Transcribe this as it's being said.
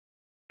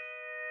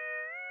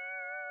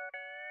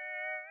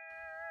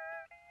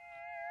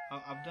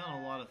I've done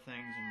a lot of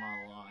things in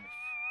my life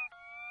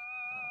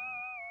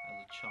as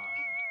a child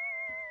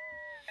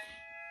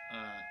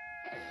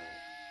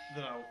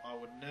that I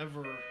would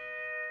never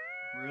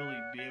really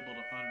be able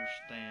to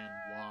understand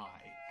why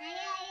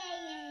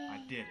I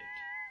did it.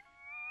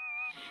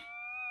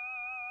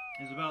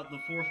 It was about the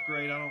fourth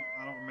grade. I don't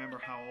remember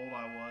how old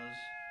I was.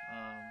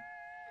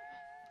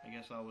 I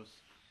guess I was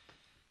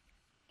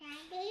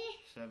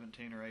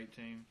 17 or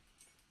 18 in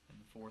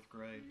the fourth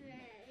grade.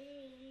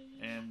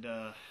 And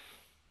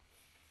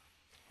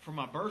for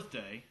my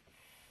birthday,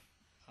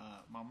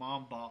 my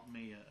mom bought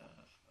me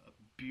a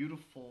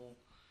beautiful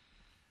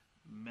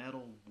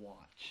metal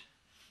watch.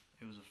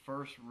 It was the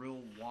first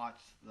real watch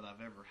that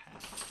I've ever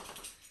had.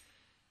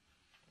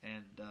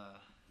 And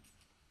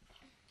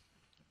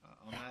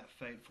on that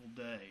fateful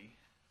day,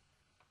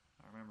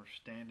 I remember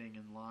standing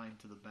in line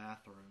to the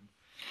bathroom,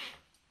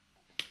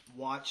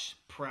 watch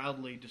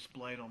proudly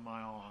displayed on my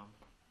arm,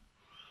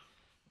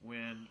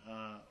 when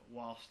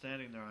while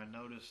standing there I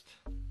noticed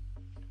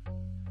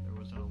there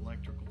was an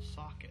electrical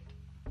socket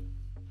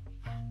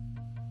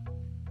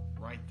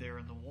right there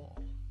in the wall.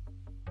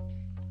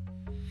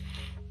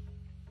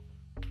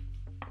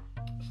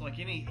 It's like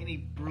any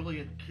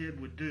brilliant kid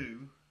would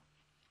do.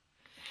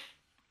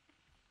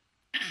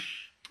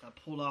 I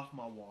pulled off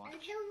my watch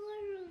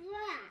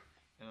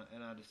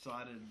and I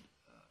decided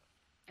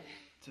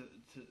to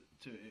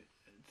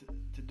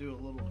do a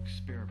little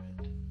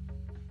experiment.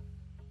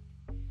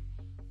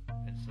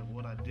 And so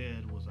what I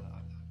did was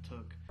I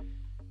took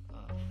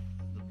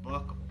the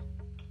buckle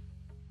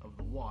of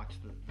the watch,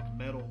 the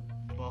metal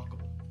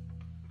buckle,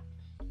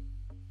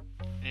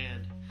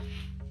 and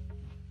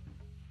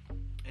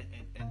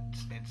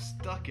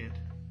stuck it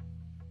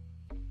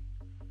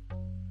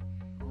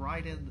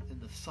right in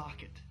the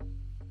socket.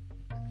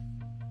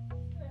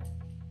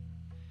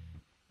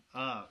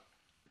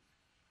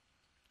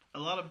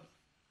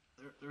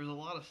 There's a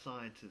lot of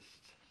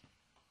scientists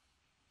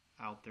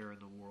out there in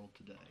the world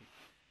today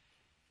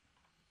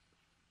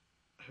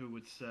who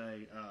would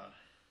say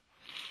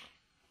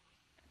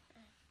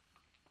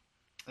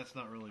that's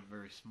not really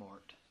very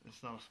smart.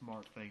 It's not a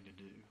smart thing to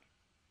do.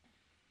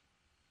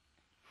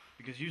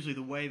 Because usually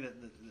the way that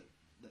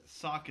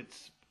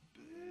sockets,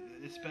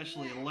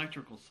 especially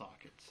electrical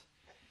sockets,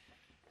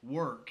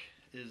 work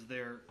is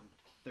there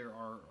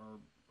are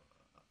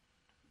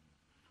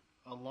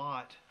a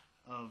lot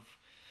of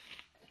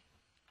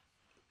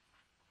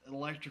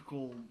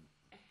electrical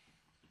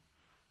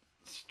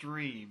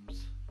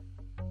streams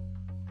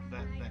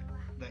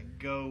that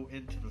go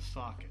into the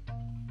socket.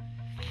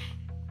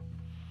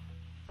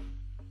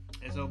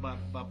 And so by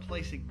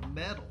placing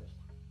metal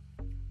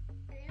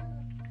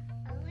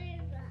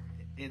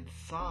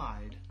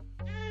inside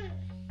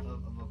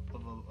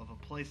of a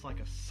place like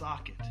a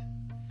socket,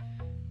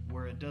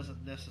 where it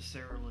doesn't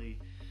necessarily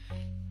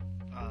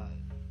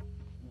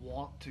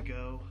want to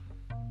go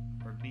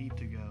or need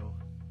to go,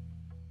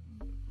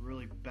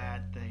 really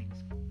bad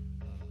things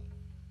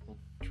will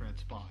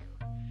transpire.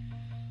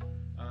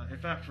 In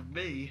fact, for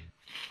me,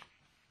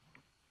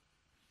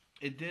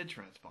 it did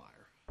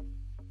transpire.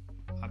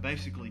 I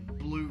basically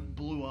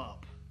blew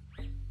up.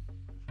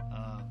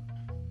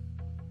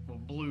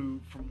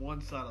 Blew from one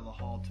side of the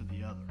hall to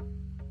the other,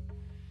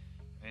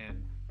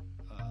 and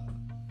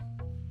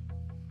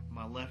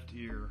my left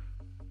ear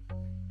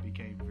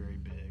became very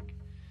big,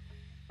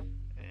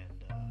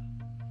 and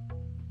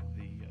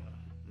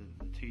the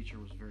teacher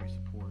was very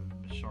supportive.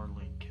 Miss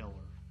Charlene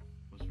Keller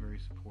was very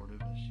supportive,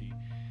 as she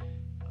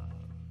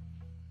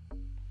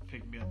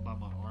picked me up by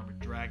my arm and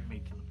dragged me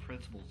to the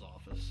principal's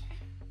office,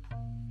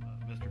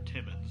 Mr.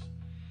 Timmons,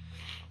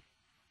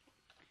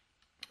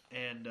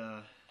 and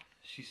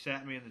she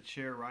sat me in the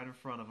chair right in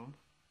front of him,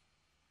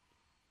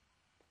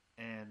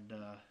 and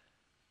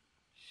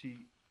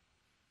she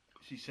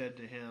said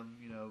to him,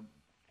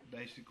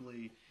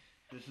 basically,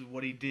 this is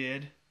what he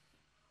did,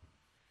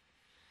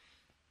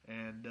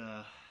 and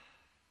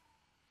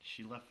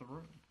she left the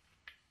room.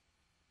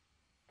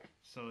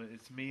 So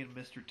it's me and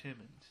Mr.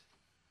 Timmons.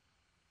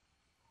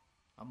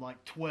 I'm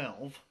like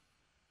 12.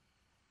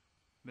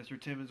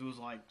 Mr. Timmons was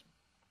like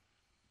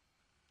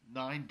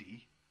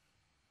 90.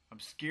 I'm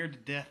scared to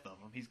death of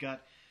him. He's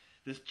got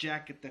this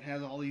jacket that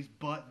has all these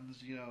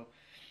buttons,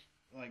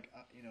 I'm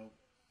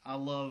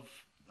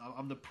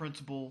the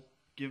principal,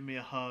 give me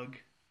a hug,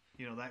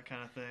 that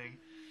kind of thing.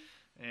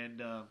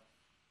 And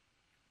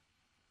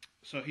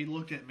so he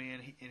looked at me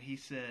and he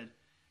said,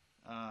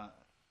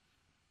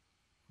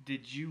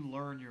 did you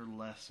learn your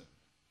lesson?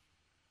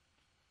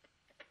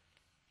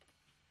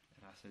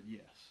 And I said,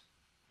 yes.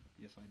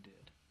 Yes, I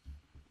did.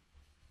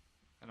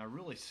 And I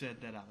really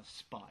said that out of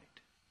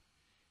spite.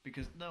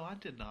 Because, no, I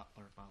did not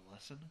learn my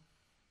lesson.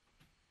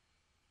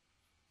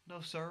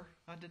 No, sir,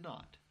 I did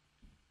not.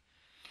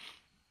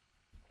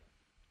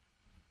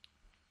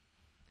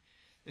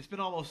 It's been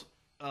almost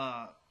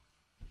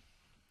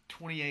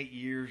 28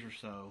 years or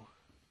so,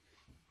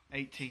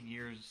 18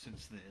 years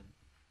since then.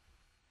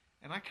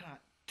 And I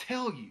cannot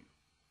tell you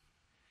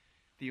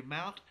the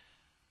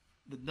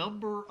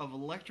number of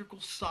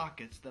electrical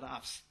sockets that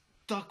I've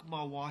stuck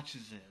my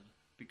watches in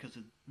because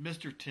of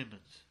Mr.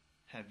 Timmons.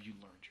 Have you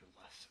learned your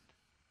lesson?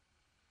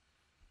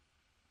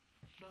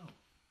 No.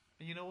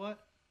 And you know what?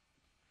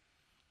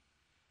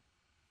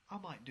 I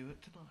might do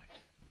it tonight.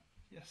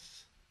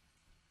 Yes.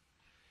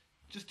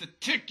 Just to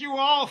tick you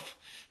off,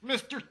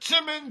 Mr.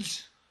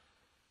 Timmons.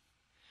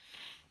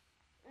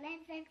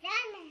 Mr.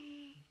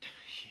 Timmons.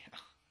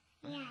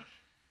 Yeah. Yeah.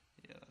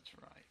 Yeah, that's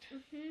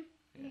right. Mhm.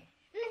 Yeah.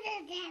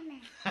 Mr.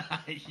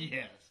 Timmons.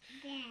 Yes.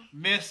 Yeah.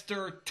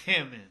 Mr.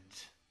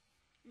 Timmons.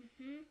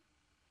 Mhm.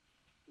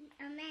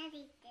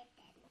 Maddie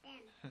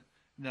did.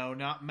 No,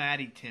 not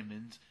Maddie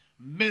Timmons.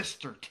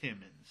 Mr.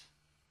 Timmons.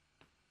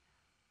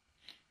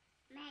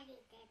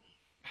 Maddie did it.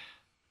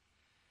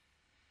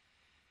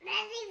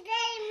 Maddie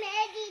did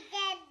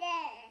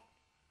it.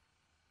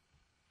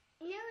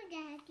 No,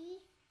 Daddy.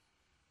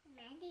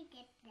 Maddie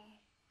did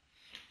it.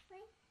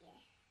 Right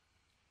there.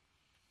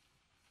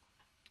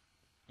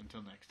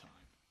 Until next time.